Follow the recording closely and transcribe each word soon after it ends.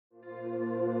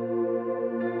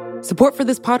Support for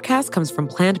this podcast comes from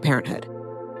Planned Parenthood.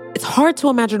 It's hard to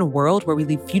imagine a world where we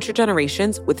leave future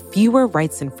generations with fewer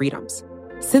rights and freedoms.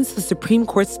 Since the Supreme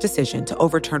Court's decision to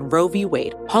overturn Roe v.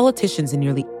 Wade, politicians in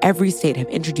nearly every state have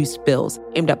introduced bills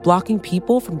aimed at blocking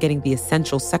people from getting the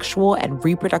essential sexual and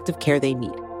reproductive care they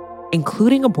need,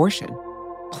 including abortion.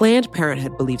 Planned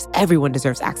Parenthood believes everyone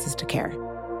deserves access to care.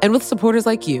 And with supporters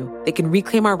like you, they can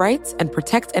reclaim our rights and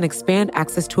protect and expand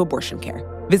access to abortion care.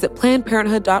 Visit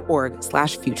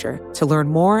PlannedParenthood.org/future to learn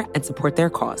more and support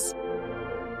their cause.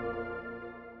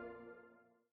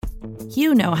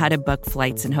 You know how to book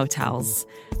flights and hotels.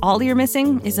 All you're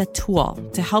missing is a tool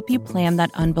to help you plan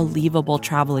that unbelievable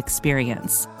travel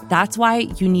experience. That's why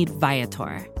you need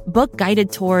Viator. Book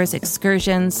guided tours,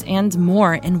 excursions, and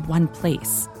more in one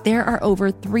place. There are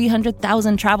over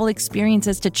 300,000 travel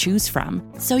experiences to choose from,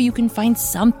 so you can find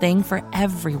something for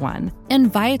everyone.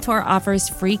 And Viator offers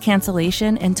free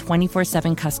cancellation and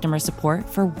 24/7 customer support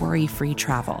for worry-free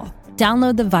travel.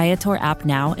 Download the Viator app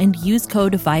now and use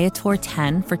code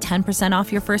Viator10 for 10%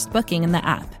 off your first booking in the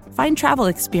app. Find travel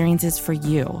experiences for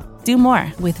you. Do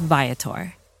more with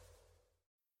Viator.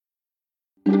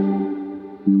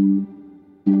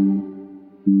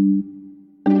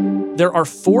 There are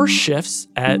 4 shifts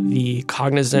at the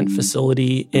Cognizant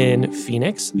facility in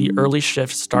Phoenix. The early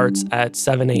shift starts at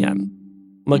 7 a.m.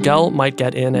 Miguel might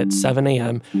get in at 7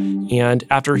 a.m., and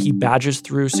after he badges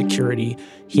through security,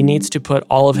 he needs to put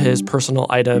all of his personal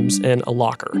items in a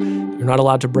locker. You're not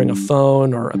allowed to bring a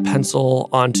phone or a pencil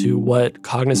onto what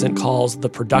Cognizant calls the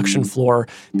production floor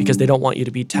because they don't want you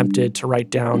to be tempted to write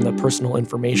down the personal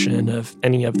information of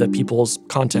any of the people's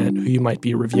content who you might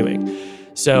be reviewing.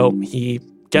 So he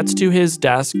gets to his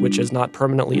desk, which is not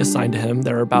permanently assigned to him.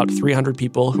 There are about 300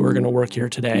 people who are going to work here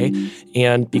today.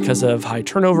 And because of high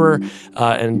turnover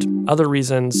and other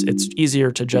reasons, it's easier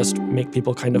to just make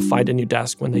people kind of find a new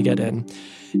desk when they get in.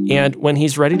 And when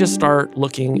he's ready to start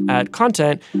looking at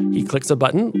content, he clicks a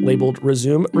button labeled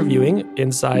Resume Reviewing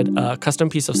inside a custom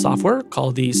piece of software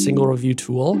called the Single Review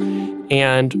Tool.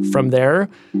 And from there,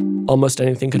 almost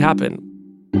anything could happen.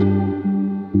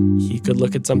 He could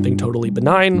look at something totally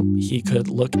benign. He could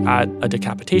look at a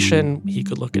decapitation. He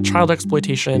could look at child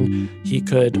exploitation. He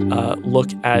could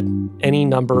look at any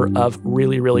number of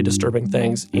really, really disturbing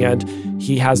things. And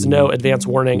he has no advance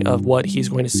warning of what he's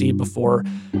going to see before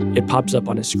it pops up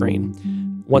on his screen.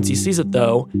 Once he sees it,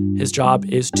 though, his job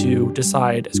is to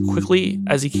decide as quickly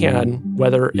as he can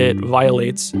whether it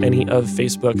violates any of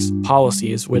Facebook's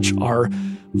policies, which are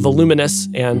voluminous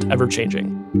and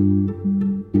ever-changing.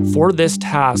 For this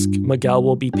task, Miguel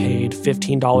will be paid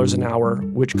 $15 an hour,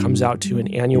 which comes out to an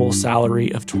annual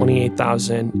salary of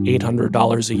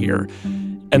 $28,800 a year.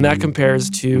 And that compares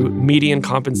to median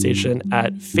compensation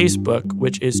at Facebook,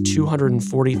 which is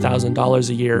 $240,000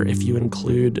 a year if you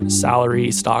include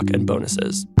salary, stock, and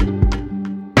bonuses.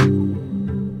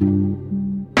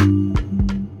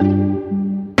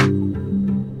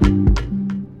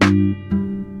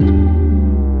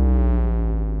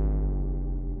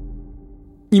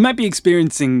 You might be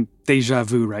experiencing deja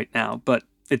vu right now, but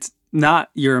it's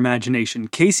not your imagination.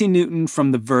 Casey Newton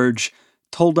from The Verge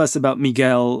told us about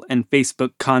Miguel and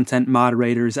Facebook content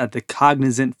moderators at the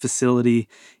Cognizant facility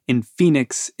in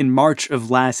Phoenix in March of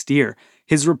last year.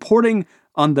 His reporting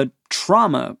on the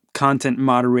trauma content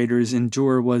moderators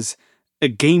endure was a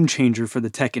game changer for the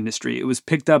tech industry. It was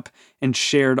picked up and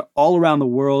shared all around the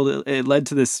world. It led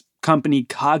to this company,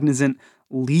 Cognizant,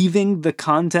 leaving the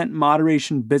content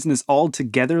moderation business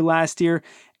altogether last year.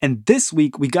 And this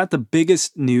week, we got the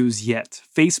biggest news yet.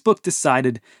 Facebook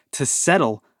decided to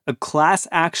settle a class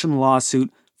action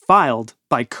lawsuit filed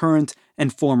by current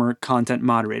and former content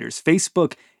moderators.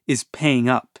 Facebook is paying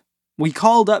up. We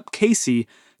called up Casey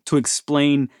to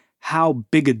explain how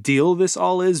big a deal this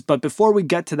all is. But before we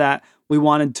get to that, we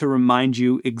wanted to remind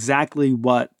you exactly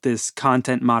what this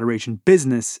content moderation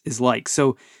business is like.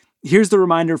 So here's the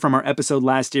reminder from our episode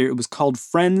last year. It was called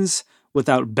Friends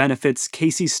Without Benefits.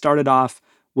 Casey started off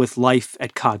with life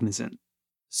at Cognizant.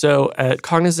 So at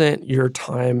Cognizant, your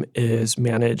time is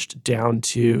managed down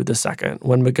to the second.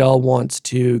 When Miguel wants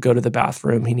to go to the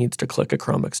bathroom, he needs to click a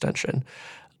Chrome extension.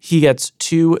 He gets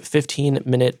 2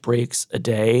 15-minute breaks a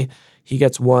day. He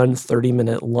gets 1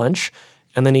 30-minute lunch.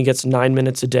 And then he gets 9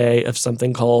 minutes a day of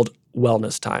something called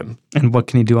wellness time. And what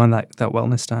can he do on that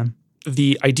wellness time?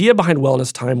 The idea behind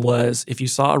wellness time was if you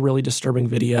saw a really disturbing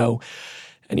video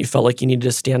and you felt like you needed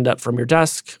to stand up from your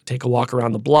desk, take a walk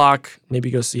around the block,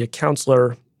 maybe go see a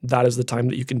counselor, that is the time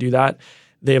that you can do that.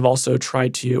 They've also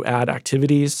tried to add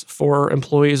activities for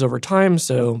employees over time.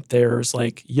 So there's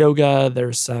like yoga,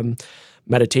 there's some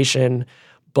meditation,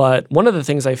 But one of the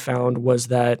things I found was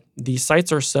that the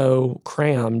sites are so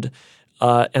crammed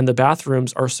and the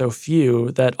bathrooms are so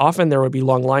few that often there would be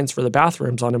long lines for the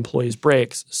bathrooms on employees'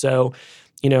 breaks. So,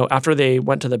 after they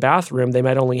went to the bathroom, they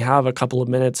might only have a couple of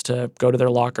minutes to go to their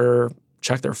locker,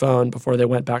 check their phone before they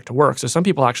went back to work. So some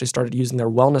people actually started using their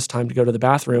wellness time to go to the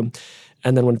bathroom.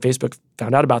 And then when Facebook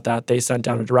found out about that, they sent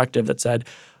down a directive that said,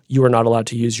 you are not allowed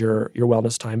to use your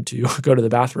wellness time to go to the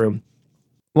bathroom.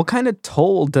 What kind of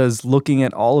toll does looking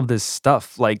at all of this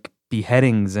stuff, like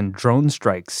beheadings and drone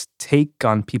strikes, take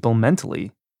on people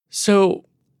mentally? So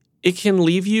it can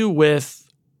leave you with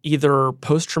either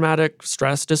post-traumatic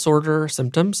stress disorder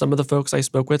symptoms. Some of the folks I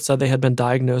spoke with said they had been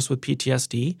diagnosed with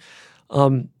PTSD.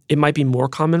 It might be more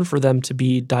common for them to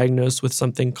be diagnosed with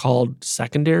something called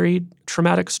secondary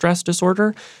traumatic stress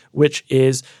disorder, which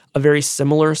is a very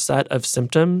similar set of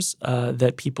symptoms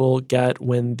that people get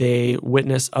when they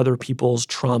witness other people's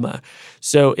trauma.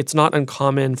 So it's not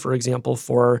uncommon, for example,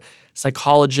 for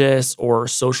psychologists or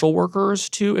social workers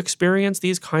to experience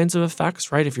these kinds of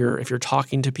effects, right? If you're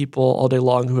talking to people all day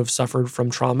long who have suffered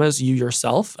from traumas, you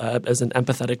yourself, as an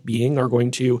empathetic being, are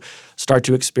going to start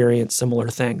to experience similar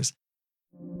things.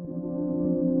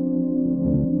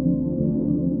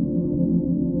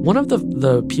 One of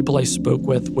the people I spoke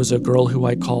with was a girl who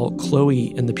I call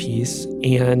Chloe in the piece,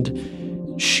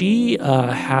 and she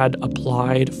had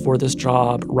applied for this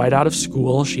job right out of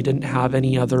school. She didn't have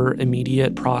any other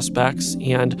immediate prospects,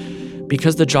 and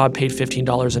because the job paid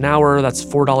 $15 an hour, that's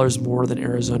 $4 more than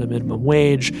Arizona minimum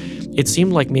wage, it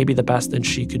seemed like maybe the best thing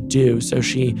she could do. So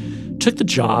she took the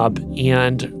job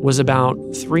and was about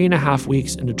 3.5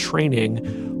 weeks into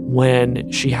training when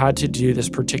she had to do this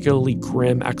particularly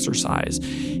grim exercise.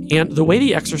 And the way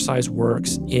the exercise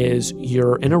works is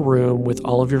you're in a room with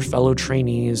all of your fellow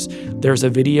trainees. There's a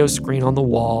video screen on the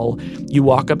wall. You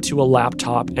walk up to a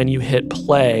laptop and you hit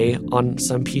play on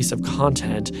some piece of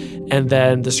content. And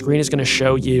then the screen is going to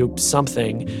show you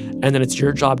something. And then it's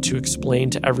your job to explain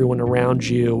to everyone around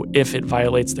you if it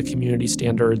violates the community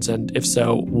standards, and if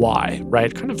so, why,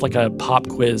 right? Kind of like a pop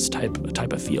quiz type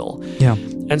of feel. Yeah.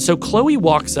 And so Chloe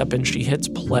walks up and she hits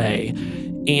play,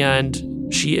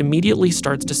 and she immediately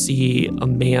starts to see a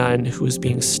man who is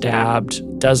being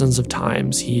stabbed dozens of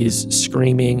times. He's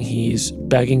screaming, he's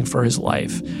begging for his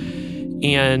life,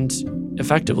 and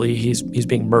effectively he's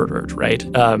being murdered, right?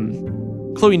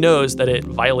 Chloe knows that it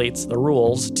violates the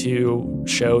rules to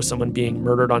show someone being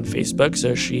murdered on Facebook,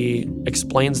 so she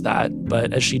explains that,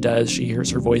 but as she does, she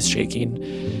hears her voice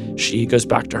shaking. She goes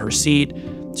back to her seat.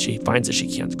 She finds that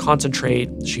she can't concentrate.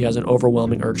 She has an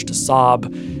overwhelming urge to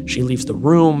sob. She leaves the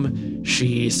room.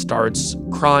 She starts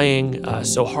crying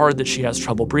so hard that she has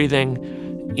trouble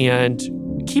breathing. And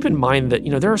keep in mind that,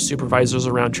 there are supervisors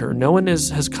around her. No one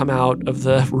has come out of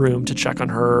the room to check on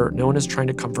her. No one is trying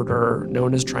to comfort her. No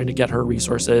one is trying to get her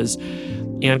resources.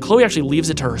 And Chloe actually leaves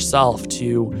it to herself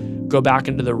to go back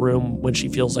into the room when she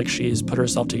feels like she's put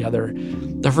herself together.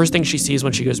 The first thing she sees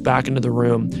when she goes back into the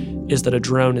room is that a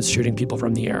drone is shooting people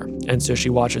from the air. And so she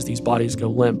watches these bodies go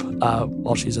limp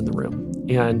while she's in the room.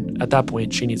 And at that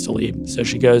point, she needs to leave. So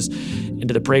she goes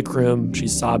into the break room.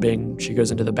 She's sobbing. She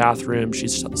goes into the bathroom.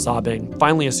 She's sobbing.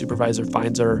 Finally, a supervisor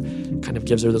finds her, kind of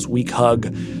gives her this weak hug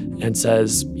and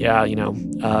says, yeah,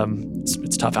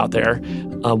 it's tough out there.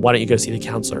 Why don't you go see the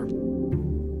counselor?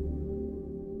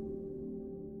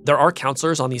 There are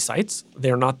counselors on these sites.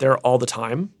 They're not there all the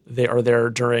time. They are there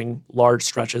during large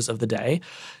stretches of the day,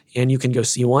 and you can go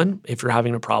see one if you're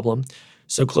having a problem.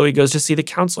 So Chloe goes to see the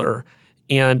counselor,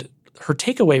 and her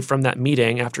takeaway from that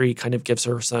meeting, after he kind of gives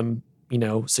her some,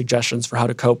 suggestions for how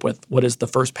to cope with what is the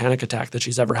first panic attack that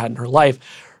she's ever had in her life,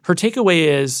 her takeaway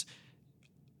is,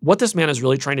 what this man is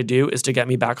really trying to do is to get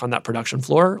me back on that production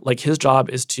floor. Like, his job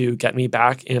is to get me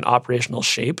back in operational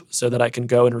shape so that I can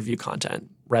go and review content,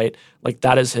 right? Like,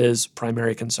 that is his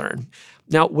primary concern.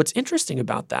 Now, what's interesting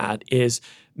about that is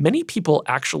many people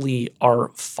actually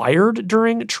are fired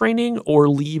during training or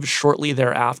leave shortly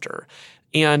thereafter.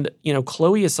 And,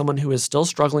 Chloe is someone who is still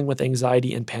struggling with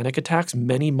anxiety and panic attacks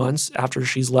many months after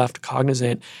she's left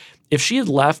Cognizant. If she had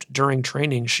left during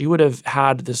training, she would have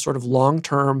had this sort of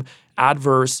long-term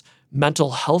adverse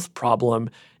mental health problem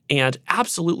and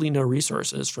absolutely no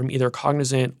resources from either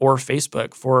Cognizant or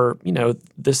Facebook for,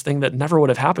 this thing that never would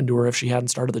have happened to her if she hadn't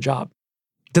started the job.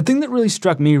 The thing that really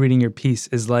struck me reading your piece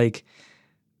is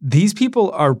these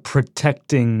people are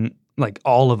protecting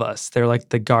all of us. They're like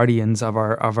the guardians of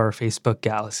our Facebook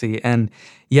galaxy, and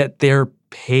yet they're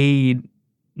paid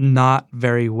not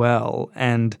very well,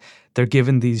 and they're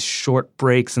given these short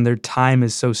breaks, and their time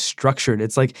is so structured.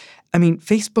 It's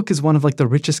Facebook is one of the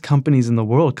richest companies in the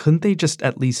world. Couldn't they just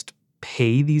at least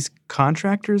pay these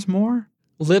contractors more?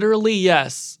 Literally,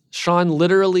 yes. Sean,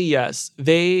 literally, yes.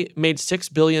 They made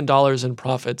 $6 billion in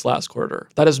profits last quarter.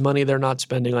 That is money they're not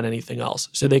spending on anything else.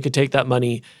 So they could take that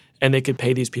money and they could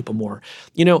pay these people more.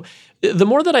 You know, the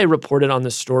more that I reported on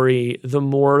this story, the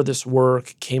more this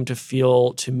work came to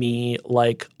feel to me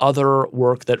like other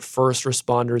work that first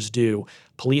responders do.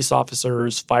 Police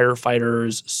officers,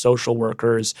 firefighters, social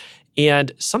workers.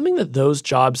 And something that those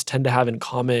jobs tend to have in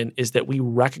common is that we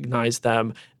recognize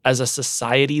them as a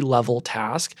society-level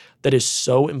task that is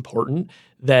so important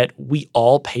that we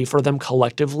all pay for them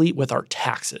collectively with our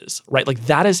taxes, right? Like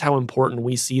that is how important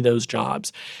we see those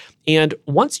jobs. And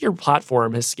once your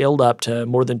platform has scaled up to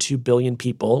more than 2 billion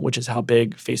people, which is how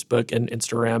big Facebook and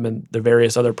Instagram and the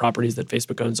various other properties that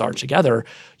Facebook owns are together,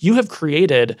 you have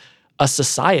created a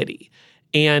society.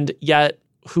 And yet,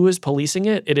 who is policing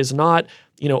it? It is not,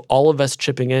 all of us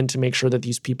chipping in to make sure that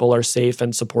these people are safe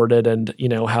and supported and,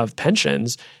 have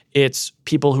pensions. It's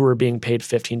people who are being paid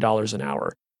 $15 an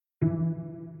hour.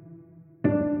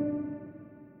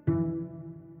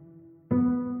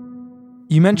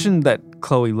 You mentioned that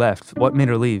Chloe left. What made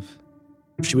her leave?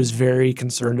 She was very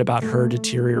concerned about her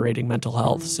deteriorating mental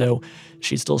health. So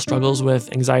she still struggles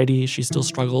with anxiety. She still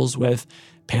struggles with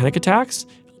panic attacks.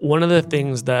 One of the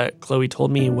things that Chloe told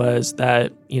me was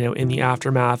that, in the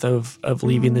aftermath of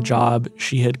leaving the job,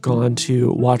 she had gone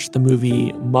to watch the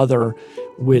movie Mother,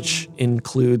 which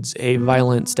includes a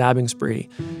violent stabbing spree.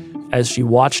 As she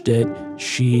watched it,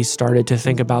 she started to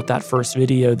think about that first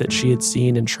video that she had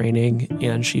seen in training,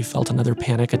 and she felt another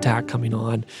panic attack coming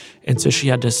on. And so she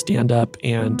had to stand up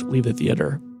and leave the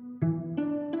theater.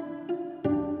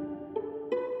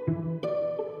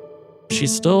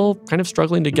 She's still kind of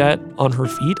struggling to get on her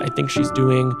feet. I think she's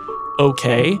doing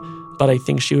okay, but I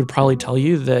think she would probably tell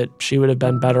you that she would have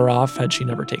been better off had she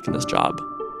never taken this job.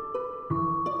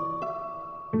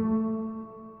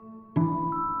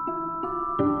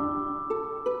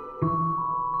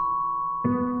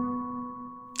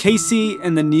 Casey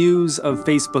and the news of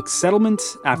Facebook's settlement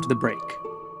after the break.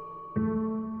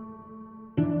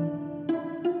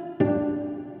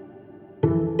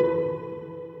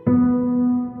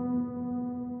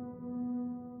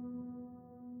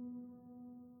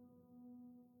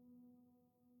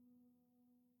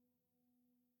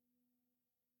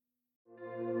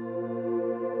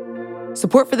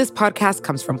 Support for this podcast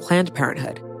comes from Planned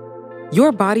Parenthood.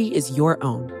 Your body is your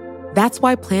own. That's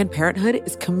why Planned Parenthood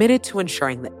is committed to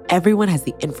ensuring that everyone has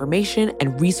the information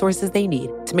and resources they need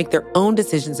to make their own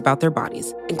decisions about their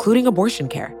bodies, including abortion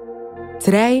care.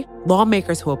 Today,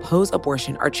 lawmakers who oppose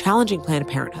abortion are challenging Planned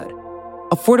Parenthood.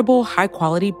 Affordable,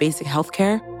 high-quality basic health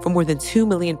care for more than 2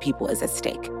 million people is at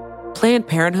stake. Planned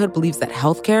Parenthood believes that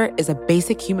health care is a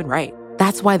basic human right.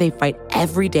 That's why they fight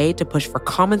every day to push for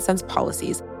common-sense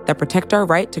policies that protect our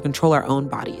right to control our own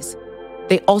bodies.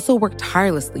 They also work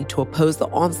tirelessly to oppose the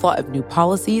onslaught of new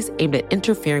policies aimed at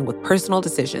interfering with personal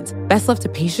decisions best left to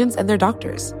patients and their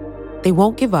doctors. They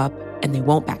won't give up, and they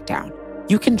won't back down.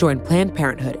 You can join Planned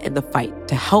Parenthood in the fight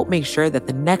to help make sure that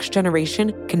the next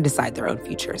generation can decide their own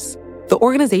futures. The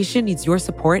organization needs your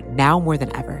support now more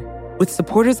than ever. With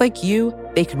supporters like you,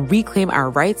 they can reclaim our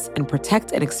rights and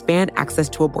protect and expand access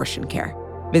to abortion care.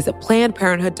 Visit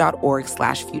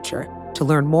PlannedParenthood.org/future to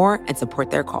learn more and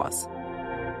support their cause.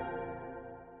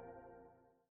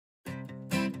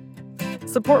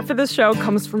 Support for this show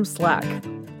comes from Slack.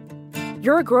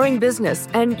 You're a growing business,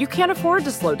 and you can't afford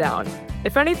to slow down.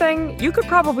 If anything, you could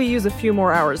probably use a few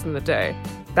more hours in the day.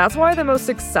 That's why the most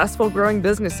successful growing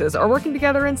businesses are working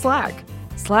together in Slack.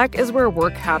 Slack is where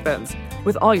work happens,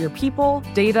 with all your people,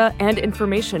 data, and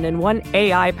information in one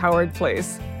AI-powered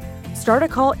place. Start a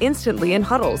call instantly in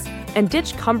huddles and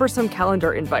ditch cumbersome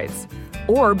calendar invites.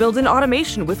 Or build an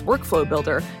automation with Workflow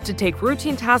Builder to take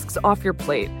routine tasks off your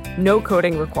plate. No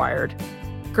coding required.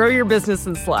 Grow your business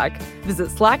in Slack. Visit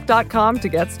slack.com to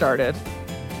get started.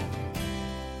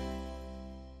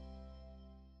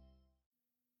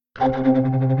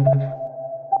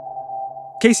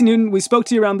 Casey Newton, we spoke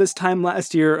to you around this time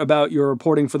last year about your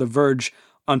reporting for The Verge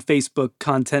on Facebook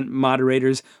content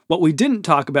moderators. What we didn't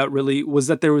talk about really was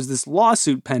that there was this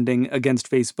lawsuit pending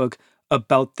against Facebook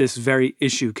about this very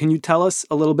issue. Can you tell us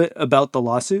a little bit about the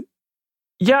lawsuit?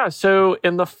 Yeah, so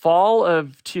in the fall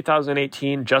of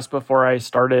 2018, just before I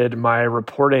started my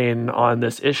reporting on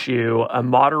this issue, a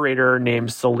moderator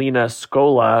named Selena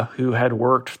Scola, who had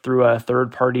worked through a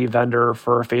third-party vendor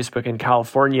for Facebook in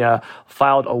California,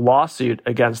 filed a lawsuit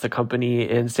against the company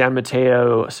in San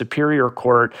Mateo Superior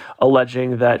Court,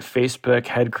 alleging that Facebook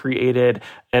had created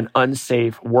an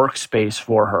unsafe workspace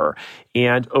for her.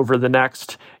 And over the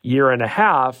next year and a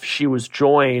half, she was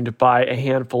joined by a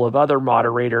handful of other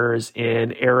moderators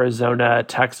in Arizona,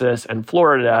 Texas, and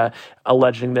Florida,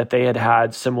 alleging that they had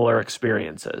had similar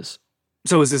experiences.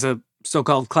 So is this a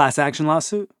so-called class action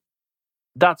lawsuit?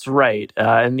 That's right.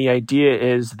 And the idea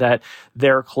is that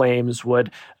their claims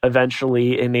would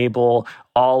eventually enable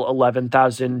all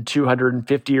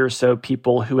 11,250 or so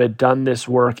people who had done this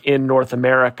work in North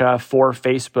America for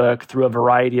Facebook through a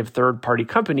variety of third-party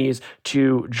companies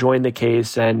to join the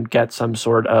case and get some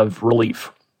sort of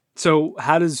relief. So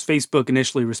how does Facebook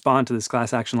initially respond to this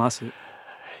class action lawsuit?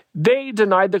 They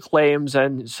denied the claims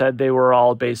and said they were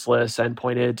all baseless and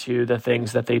pointed to the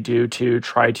things that they do to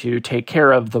try to take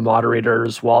care of the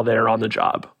moderators while they're on the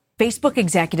job. Facebook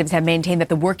executives have maintained that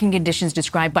the working conditions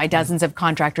described by dozens of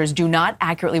contractors do not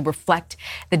accurately reflect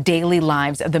the daily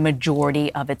lives of the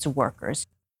majority of its workers.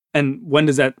 And when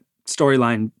does that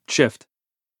storyline shift?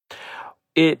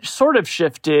 It sort of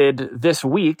shifted this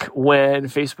week when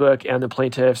Facebook and the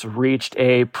plaintiffs reached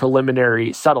a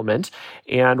preliminary settlement.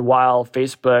 And while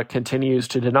Facebook continues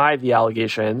to deny the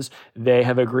allegations, they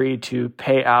have agreed to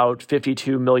pay out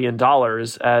 $52 million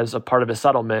as a part of a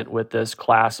settlement with this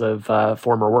class of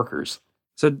former workers.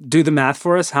 So do the math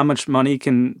for us. How much money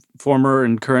can former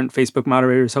and current Facebook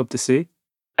moderators hope to see?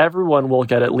 Everyone will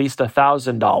get at least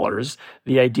 $1,000.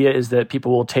 The idea is that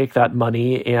people will take that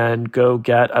money and go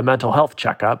get a mental health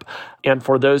checkup. And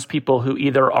for those people who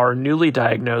either are newly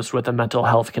diagnosed with a mental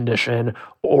health condition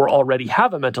or already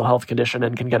have a mental health condition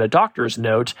and can get a doctor's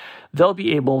note, they'll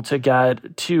be able to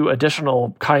get two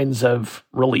additional kinds of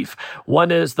relief.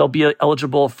 One is they'll be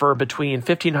eligible for between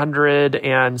 $1,500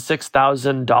 and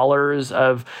 $6,000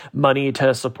 of money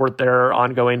to support their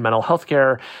ongoing mental health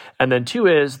care. And then two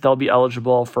is they'll be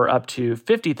eligible for up to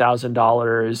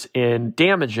 $50,000 in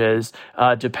damages,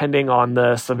 depending on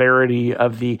the severity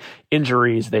of the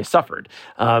injuries they suffered.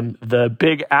 The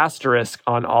big asterisk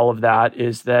on all of that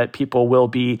is that people will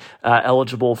be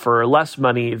eligible for less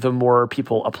money the more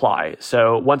people apply.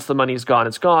 So once the money's gone,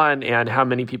 it's gone, and how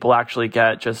many people actually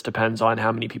get just depends on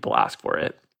how many people ask for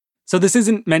it. So this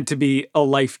isn't meant to be a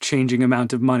life-changing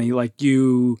amount of money, like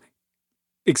you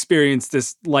experience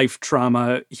this life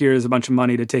trauma, here's a bunch of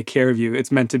money to take care of you.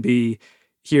 It's meant to be,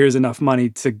 here's enough money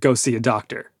to go see a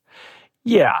doctor.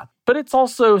 Yeah, but it's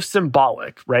also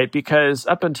symbolic, right? Because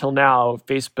up until now,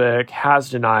 Facebook has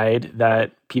denied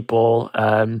that people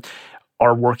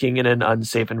are working in an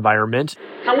unsafe environment.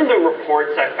 Some of the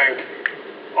reports, I think,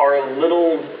 are a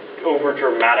little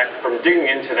overdramatic from digging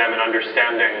into them and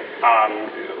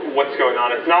understanding what's going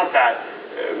on. It's not that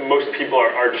most people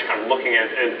are just kind of looking at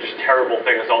just terrible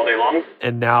things all day long.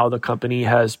 And now the company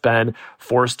has been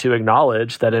forced to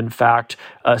acknowledge that, in fact,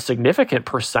 a significant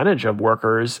percentage of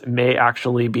workers may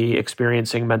actually be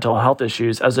experiencing mental health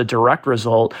issues as a direct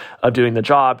result of doing the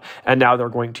job. And now they're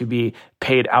going to be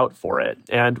paid out for it.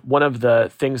 And one of the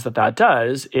things that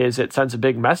does is it sends a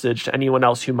big message to anyone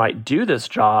else who might do this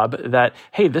job that,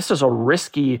 hey, this is a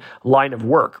risky line of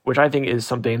work, which I think is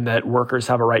something that workers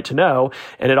have a right to know.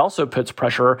 And it also puts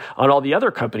pressure on all the other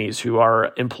companies who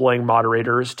are employing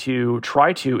moderators to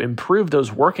try to improve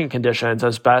those working conditions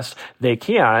as best they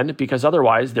can, because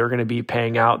otherwise they're going to be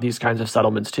paying out these kinds of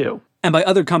settlements too. And by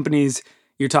other companies,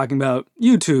 you're talking about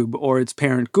YouTube or its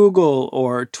parent Google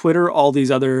or Twitter, all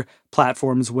these other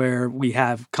platforms where we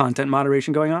have content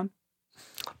moderation going on?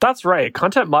 That's right.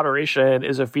 Content moderation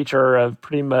is a feature of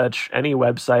pretty much any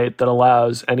website that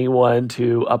allows anyone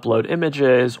to upload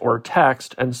images or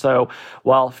text. And so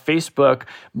while Facebook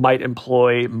might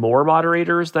employ more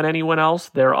moderators than anyone else,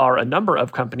 there are a number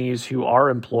of companies who are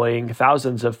employing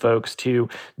thousands of folks to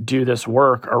do this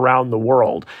work around the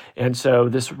world. And so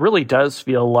this really does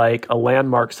feel like a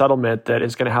landmark settlement that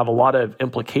is going to have a lot of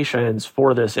implications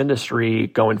for this industry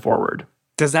going forward.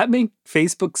 Does that make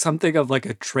Facebook something of like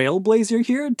a trailblazer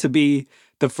here to be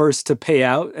the first to pay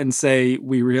out and say,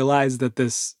 we realize that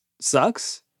this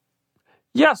sucks?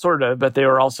 Yeah, sort of, but they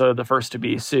were also the first to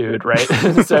be sued, right?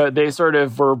 So they sort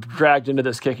of were dragged into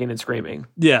this kicking and screaming.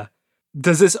 Yeah.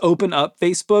 Does this open up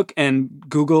Facebook and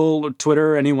Google or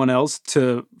Twitter or anyone else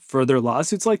to further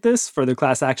lawsuits like this, further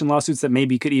class action lawsuits that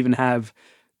maybe could even have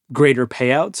greater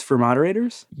payouts for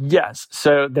moderators? Yes.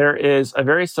 So there is a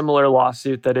very similar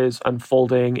lawsuit that is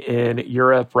unfolding in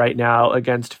Europe right now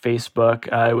against Facebook.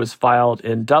 It was filed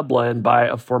in Dublin by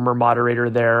a former moderator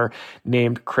there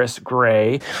named Chris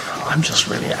Gray. I'm just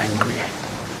really angry.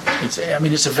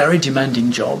 It's a very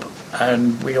demanding job,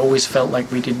 and we always felt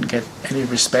like we didn't get any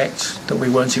respect, that we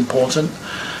weren't important.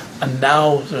 And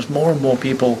now there's more and more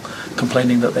people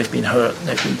complaining that they've been hurt,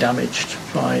 they've been damaged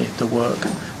by the work.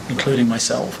 including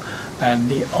myself. And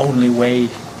the only way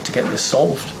to get this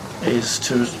solved is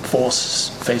to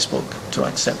force Facebook to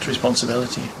accept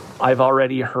responsibility. I've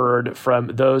already heard from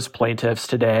those plaintiffs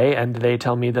today, and they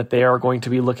tell me that they are going to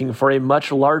be looking for a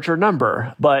much larger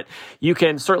number. But you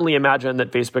can certainly imagine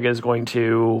that Facebook is going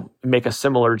to make a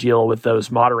similar deal with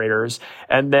those moderators.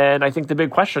 And then I think the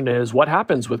big question is, what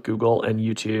happens with Google and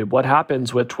YouTube? What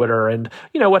happens with Twitter? And,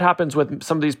 what happens with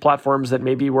some of these platforms that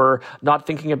maybe we're not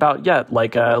thinking about yet,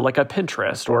 like a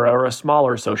Pinterest or a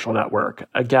smaller social network?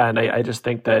 Again, I just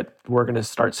think that we're going to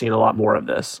start seeing a lot more of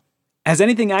this. Has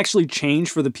anything actually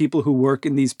changed for the people who work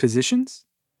in these positions?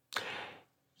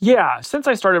 Yeah, since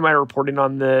I started my reporting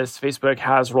on this, Facebook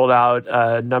has rolled out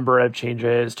a number of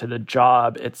changes to the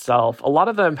job itself. A lot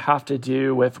of them have to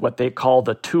do with what they call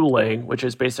the tooling, which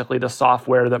is basically the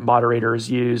software that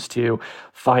moderators use to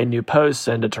find new posts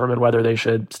and determine whether they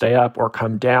should stay up or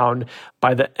come down.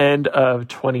 By the end of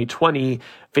 2020,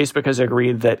 Facebook has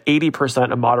agreed that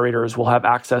 80% of moderators will have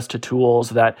access to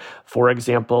tools that, for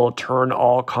example, turn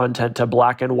all content to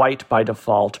black and white by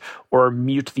default, or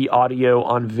mute the audio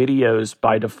on videos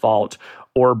by default,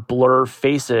 or blur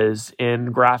faces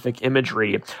in graphic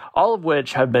imagery, all of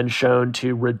which have been shown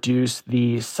to reduce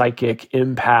the psychic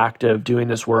impact of doing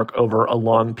this work over a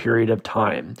long period of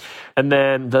time. And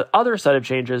then the other set of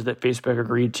changes that Facebook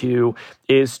agreed to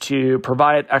is to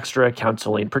provide extra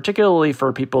counseling, particularly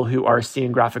for people who are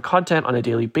seeing graphic content on a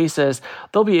daily basis.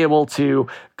 They'll be able to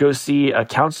go see a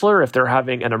counselor if they're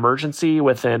having an emergency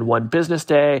within one business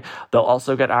day. They'll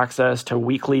also get access to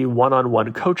weekly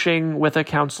one-on-one coaching with a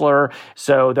counselor.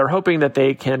 So they're hoping that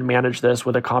they can manage this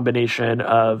with a combination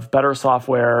of better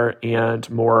software and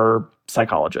more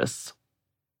psychologists.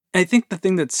 I think the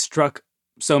thing that struck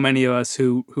so many of us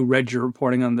who read your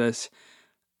reporting on this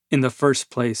in the first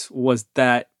place was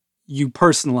that you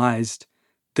personalized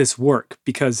this work,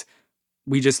 because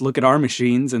we just look at our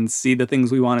machines and see the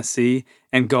things we want to see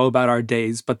and go about our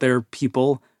days, but there are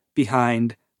people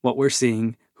behind what we're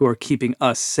seeing who are keeping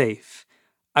us safe.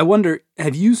 I wonder,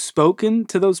 have you spoken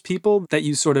to those people that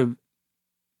you sort of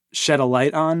shed a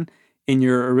light on in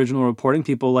your original reporting?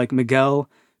 People like Miguel,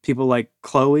 people like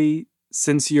Chloe,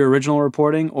 since your original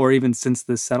reporting, or even since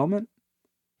this settlement?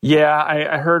 Yeah,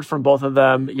 I heard from both of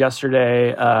them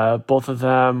yesterday. Both of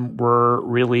them were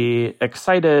really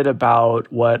excited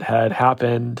about what had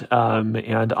happened.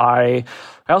 And I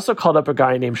also called up a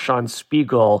guy named Sean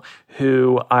Spiegel,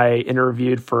 who I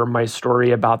interviewed for my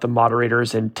story about the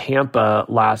moderators in Tampa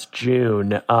last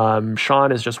June.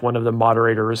 Sean is just one of the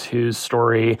moderators whose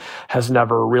story has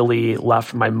never really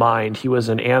left my mind. He was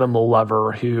an animal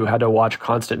lover who had to watch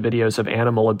constant videos of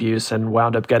animal abuse and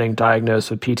wound up getting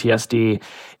diagnosed with PTSD.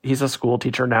 He's a school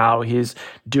teacher now. He's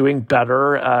doing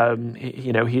better.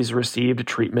 He's received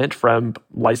treatment from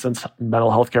licensed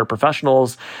mental health care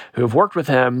professionals who have worked with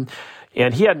him.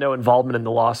 And he had no involvement in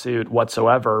the lawsuit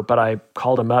whatsoever, but I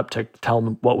called him up to tell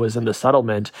him what was in the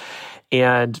settlement.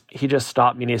 And he just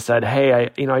stopped me and he said, hey,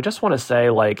 I just want to say,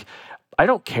 I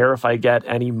don't care if I get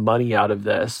any money out of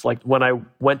this. When I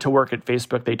went to work at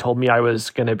Facebook, they told me I was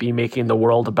going to be making the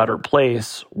world a better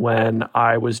place when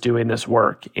I was doing this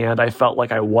work. And I felt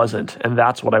like I wasn't. And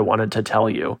that's what I wanted to tell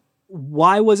you.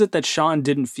 Why was it that Sean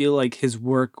didn't feel like his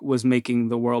work was making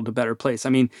the world a better place? I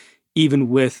mean, even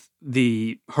with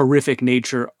the horrific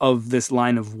nature of this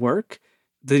line of work,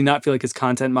 did he not feel like his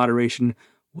content moderation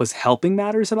was helping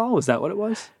matters at all? Was that what it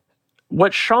was?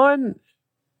 What Sean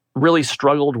really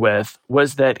struggled with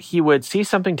was that he would see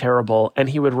something terrible and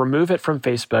he would remove it from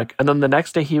Facebook, and then the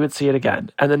next day he would see it again,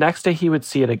 and the next day he would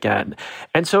see it again.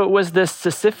 And so it was this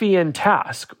Sisyphean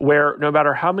task where no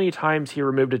matter how many times he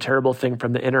removed a terrible thing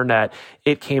from the internet,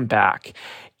 it came back.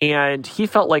 And he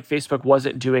felt like Facebook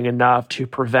wasn't doing enough to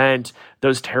prevent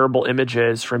those terrible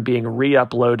images from being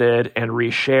re-uploaded and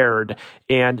reshared.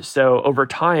 And so over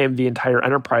time, the entire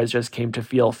enterprise just came to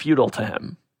feel futile to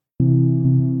him.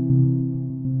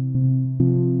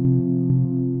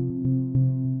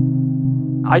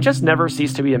 I just never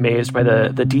cease to be amazed by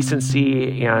the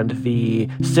decency and the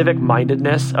civic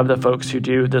mindedness of the folks who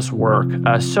do this work.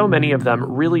 So many of them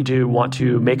really do want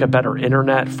to make a better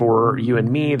internet for you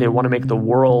and me. They want to make the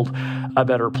world a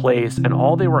better place. And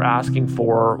all they were asking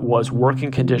for was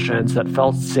working conditions that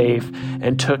felt safe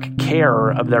and took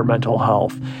care of their mental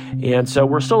health. And so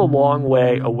we're still a long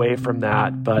way away from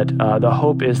that. But the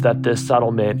hope is that this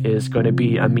settlement is going to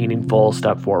be a meaningful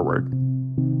step forward.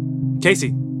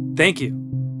 Casey, thank you.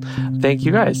 Thank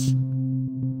you, guys.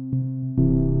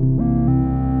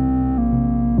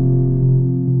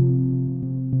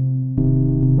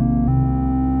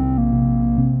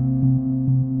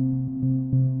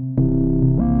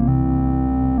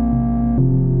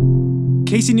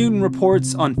 Casey Newton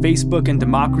reports on Facebook and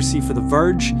Democracy for The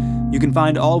Verge. You can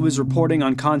find all of his reporting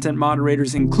on content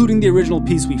moderators, including the original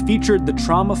piece we featured, The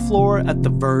Trauma Floor, at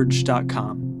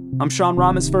TheVerge.com. I'm Sean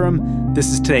Rameswaram.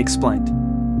 This is Today Explained.